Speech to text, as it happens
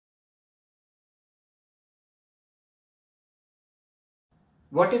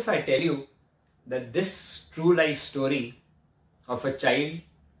What if I tell you that this true life story of a child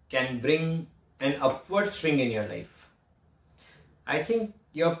can bring an upward swing in your life? I think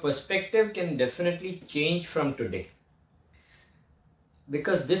your perspective can definitely change from today.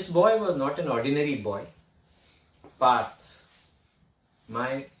 Because this boy was not an ordinary boy. Partth,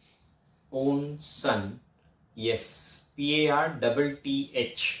 my own son, yes,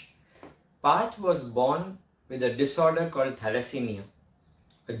 P-A-R-T-T-H. Partth was born with a disorder called thalassemia,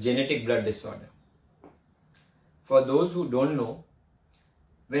 a genetic blood disorder. For those who don't know,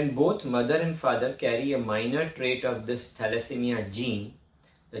 when both mother and father carry a minor trait of this thalassemia gene,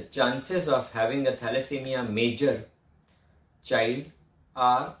 the chances of having a thalassemia major child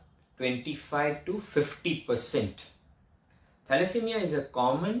are 25 to 50%. Thalassemia is a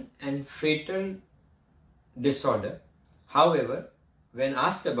common and fatal disorder. However, when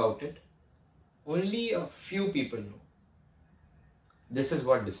asked about it, only a few people know. This is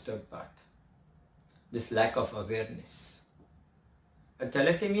what disturbed Partth, this lack of awareness. A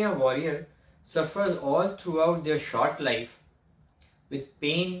thalassemia warrior suffers all throughout their short life with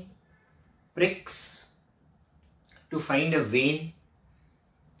pain, pricks to find a vein,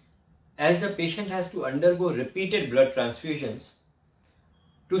 as the patient has to undergo repeated blood transfusions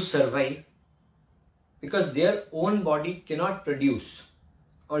to survive, because their own body cannot produce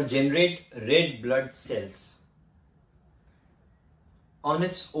or generate red blood cells on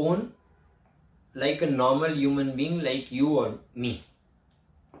its own like a normal human being like you or me.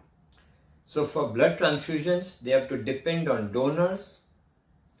 So for blood transfusions, they have to depend on donors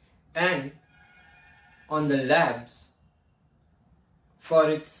and on the labs for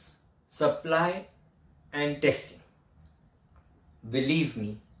its supply and testing. Believe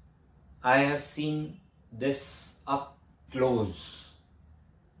me, I have seen this up close.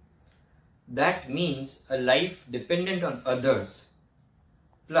 That means a life dependent on others,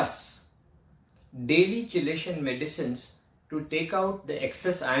 plus daily chelation medicines to take out the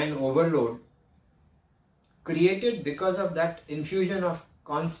excess iron overload created because of that infusion of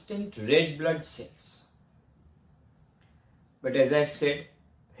constant red blood cells. But as I said,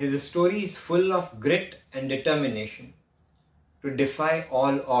 his story is full of grit and determination to defy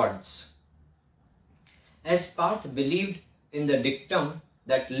all odds. As Partth believed in the dictum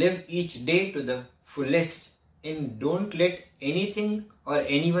that live each day to the fullest and don't let anything or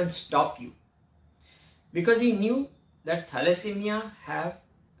anyone stop you. Because he knew that thalassemics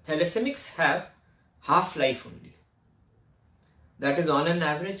have half-life only. That is on an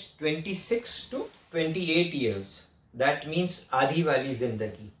average 26 to 28 years. That means Adhi wali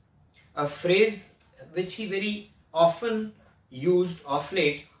zindagi. A phrase which he very often used of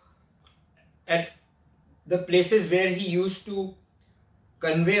late at the places where he used to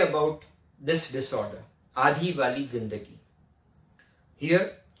convey about this disorder. Adhi wali zindagi.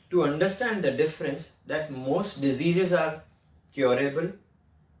 Here, to understand the difference that most diseases are curable,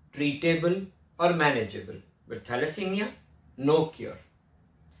 treatable or manageable. But thalassemia, no cure.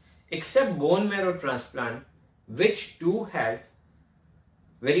 Except bone marrow transplant, which too has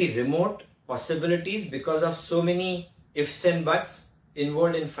very remote possibilities because of so many ifs and buts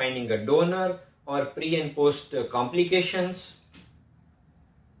involved in finding a donor or pre and post complications.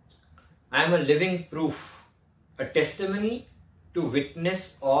 I am a living proof, a testimony to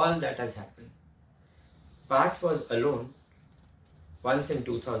witness all that has happened. Partth was alone once in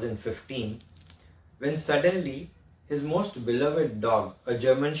 2015 when suddenly his most beloved dog, a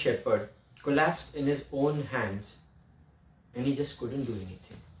German Shepherd, collapsed in his own hands and he just couldn't do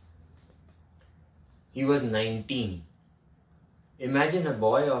anything. He was 19. Imagine a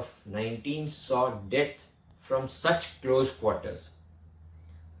boy of 19 saw death from such close quarters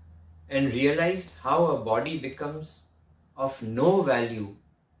and realized how a body becomes of no value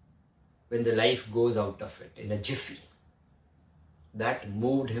when the life goes out of it in a jiffy. That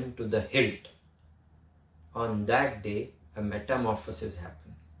moved him to the hilt. On that day, a metamorphosis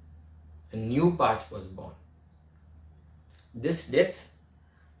happened. A new Partth was born. This death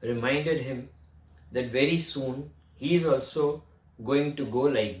reminded him that very soon he is also going to go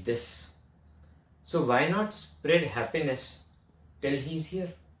like this. So why not spread happiness till he is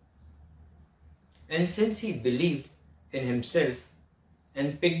here? And since he believed in himself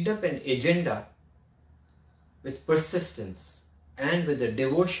and picked up an agenda with persistence and with a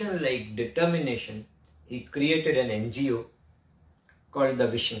devotion-like determination, he created an NGO called the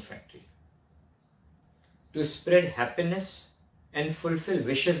Wishing Factory to spread happiness and fulfill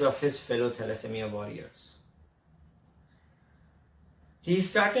wishes of his fellow thalassemia warriors. He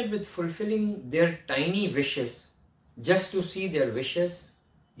started with fulfilling their tiny wishes just to see their wishes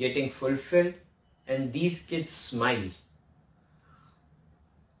getting fulfilled and these kids smile.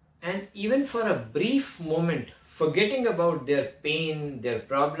 and even for a brief moment, forgetting about their pain, their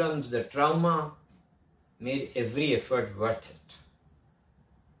problems, the trauma, made every effort worth it.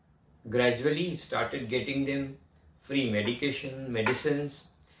 Gradually, he started getting them free medicines,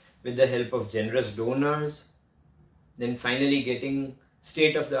 with the help of generous donors, then finally getting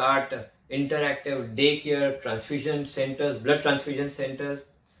state-of-the-art interactive daycare transfusion centers, blood transfusion centers,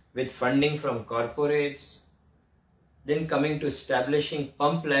 with funding from corporates, then coming to establishing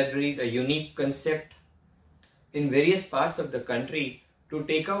pump libraries, a unique concept in various parts of the country to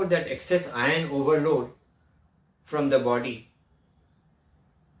take out that excess iron overload from the body.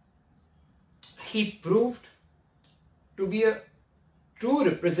 He proved to be a true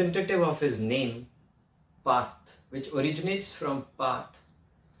representative of his name, Partth, which originates from Partth,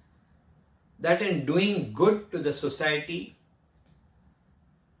 that in doing good to the society,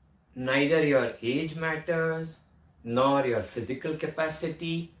 neither your age matters, nor your physical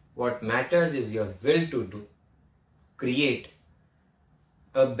capacity. What matters is your will to do, create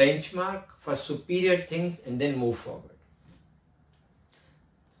a benchmark for superior things and then move forward.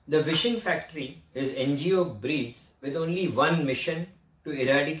 The Wishing Factory, his NGO, breathes with only one mission: to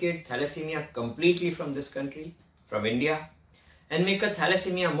eradicate thalassemia completely from this country, from India, and make a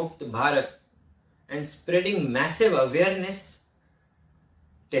Thalassemia Mukt Bharat, and spreading massive awareness,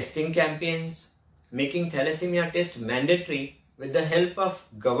 testing campaigns, making thalassemia test mandatory with the help of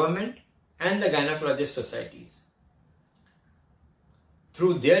government and the gynecologist societies.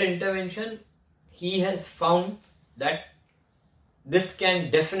 Through their intervention, he has found that this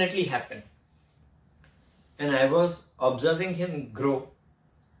can definitely happen. And I was observing him grow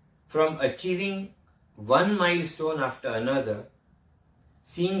from achieving one milestone after another,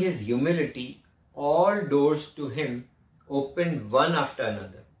 seeing his humility, all doors to him opened one after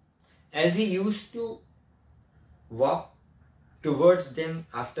another, as he used to walk towards them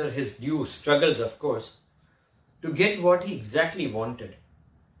after his due struggles, of course, to get what he exactly wanted.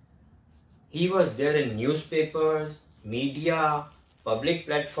 He was there in newspapers, media, public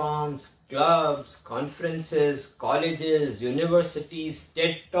platforms, clubs, conferences, colleges, universities,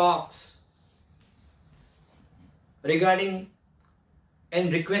 TED Talks, regarding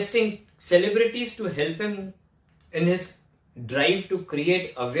and requesting celebrities to help him in his drive to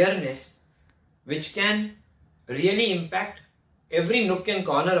create awareness which can really impact every nook and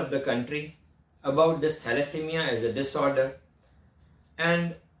corner of the country about this thalassemia as a disorder.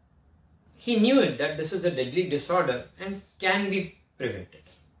 And he knew it, that this is a deadly disorder and can be prevented.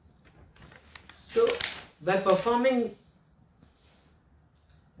 So by performing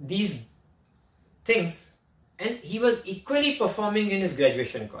these things, and he was equally performing in his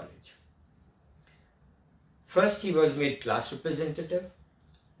graduation college. First he was made class representative,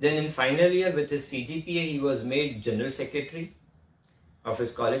 then in final year with his CGPA he was made general secretary of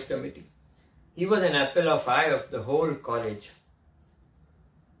his college committee. He was an apple of eye of the whole college.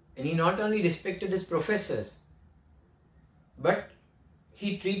 And he not only respected his professors, but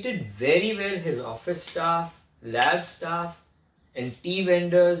he treated very well his office staff, lab staff, and tea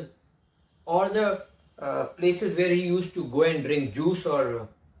vendors, or the places where he used to go and drink juice or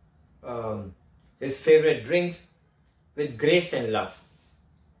his favorite drinks, with grace and love.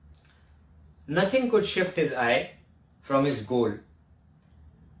 Nothing could shift his eye from his goal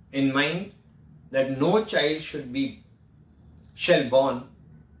in mind, that no child shall be born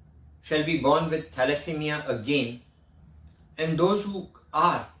with thalassemia again, and those who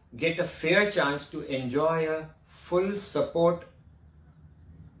are get a fair chance to enjoy a full support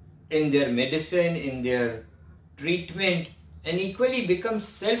in their medicine, in their treatment, and equally become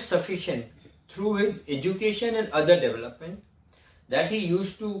self-sufficient through his education and other development, that he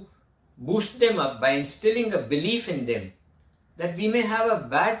used to boost them up by instilling a belief in them that we may have a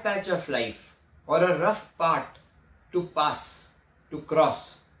bad patch of life or a rough part to pass, to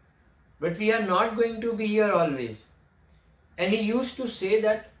cross, but we are not going to be here always. And he used to say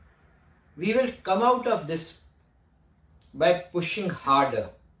that we will come out of this by pushing harder.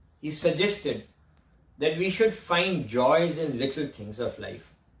 He suggested that we should find joys in little things of life,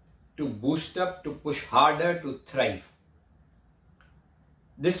 to boost up, to push harder, to thrive.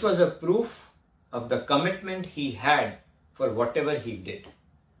 This was a proof of the commitment he had for whatever he did.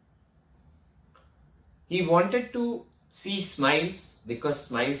 He wanted to see smiles because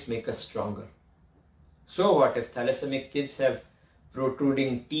smiles make us stronger. So what if thalassemic kids have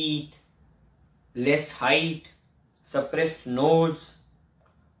protruding teeth, less height, suppressed nose,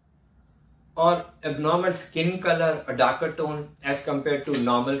 or abnormal skin color, a darker tone as compared to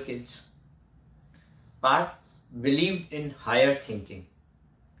normal kids? Partth believed in higher thinking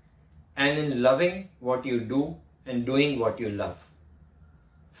and in loving what you do and doing what you love.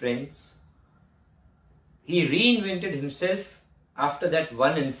 friends. He reinvented himself after that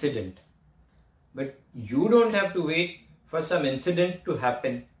one incident. But you don't have to wait for some incident to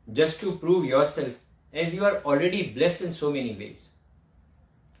happen just to prove yourself, as you are already blessed in so many ways.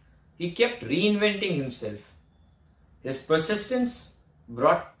 He kept reinventing himself. His persistence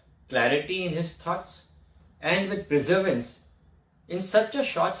brought clarity in his thoughts, and with perseverance, in such a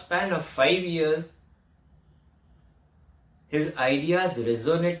short span of 5 years, his ideas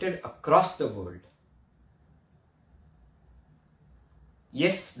resonated across the world.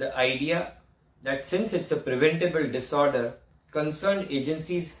 Yes, the idea that since it's a preventable disorder, concerned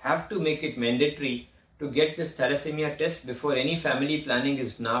agencies have to make it mandatory to get this thalassemia test before any family planning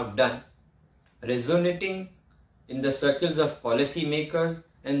is now done, resonating in the circles of policymakers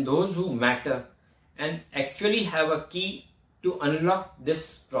and those who matter, and actually have a key to unlock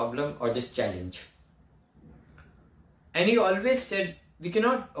this problem or this challenge. And he always said we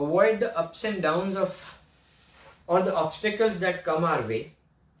cannot avoid the ups and downs of or the obstacles that come our way,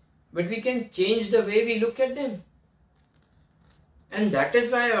 but we can change the way we look at them. And that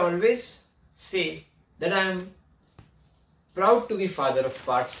is why I always say that I am proud to be father of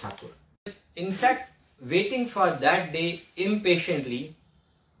Partth Thakur. In fact, waiting for that day impatiently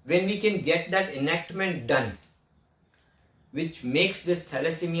when we can get that enactment done, which makes this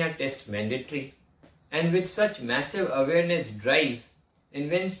thalassemia test mandatory, and with such massive awareness drives, and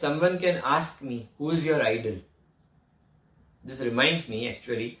when someone can ask me, who is your idol? This reminds me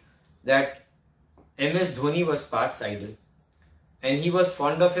actually that MS Dhoni was Parth's idol, and he was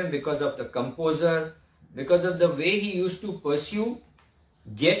fond of him because of the composer, because of the way he used to pursue,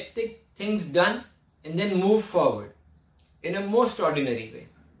 get the things done, and then move forward in a most ordinary way.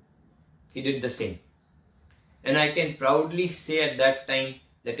 He did the same. And I can proudly say at that time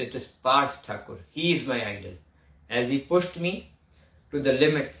that it is Partth Thakur. He is my idol, as he pushed me to the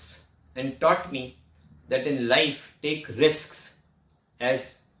limits and taught me that in life take risks,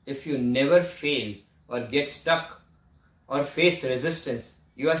 as if you never fail or get stuck or face resistance,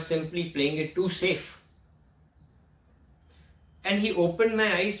 you are simply playing it too safe. And he opened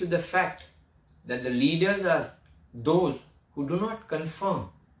my eyes to the fact that the leaders are those who do not conform,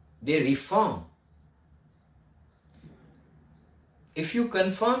 they reform. If you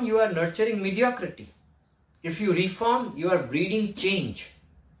conform, you are nurturing mediocrity. If you reform, you are breeding change.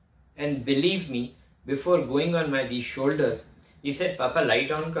 And believe me, before going on these shoulders, he said, Papa,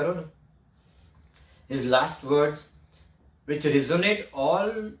 light on karo na. His last words, which resonate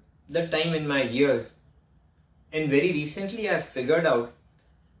all the time in my ears. And very recently I figured out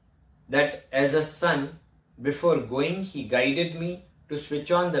that as a son, before going, he guided me to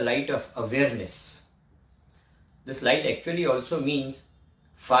switch on the light of awareness. This light actually also means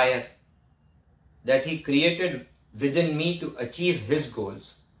fire that he created within me to achieve his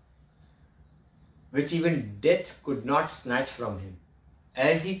goals, which even death could not snatch from him,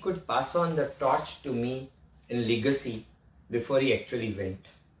 as he could pass on the torch to me in legacy before he actually went.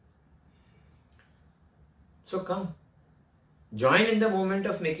 So come, join in the movement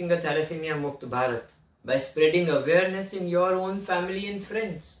of making a Thalassemia Mukt Bharat by spreading awareness in your own family and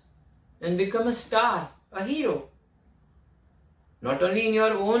friends, and become a star, a hero, not only in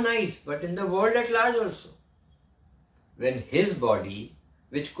your own eyes but in the world at large also. When his body,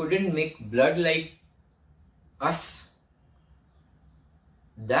 which couldn't make blood like us,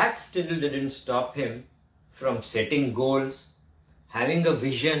 that still didn't stop him from setting goals, having a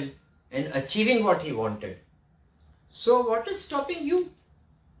vision and achieving what he wanted. So what is stopping you?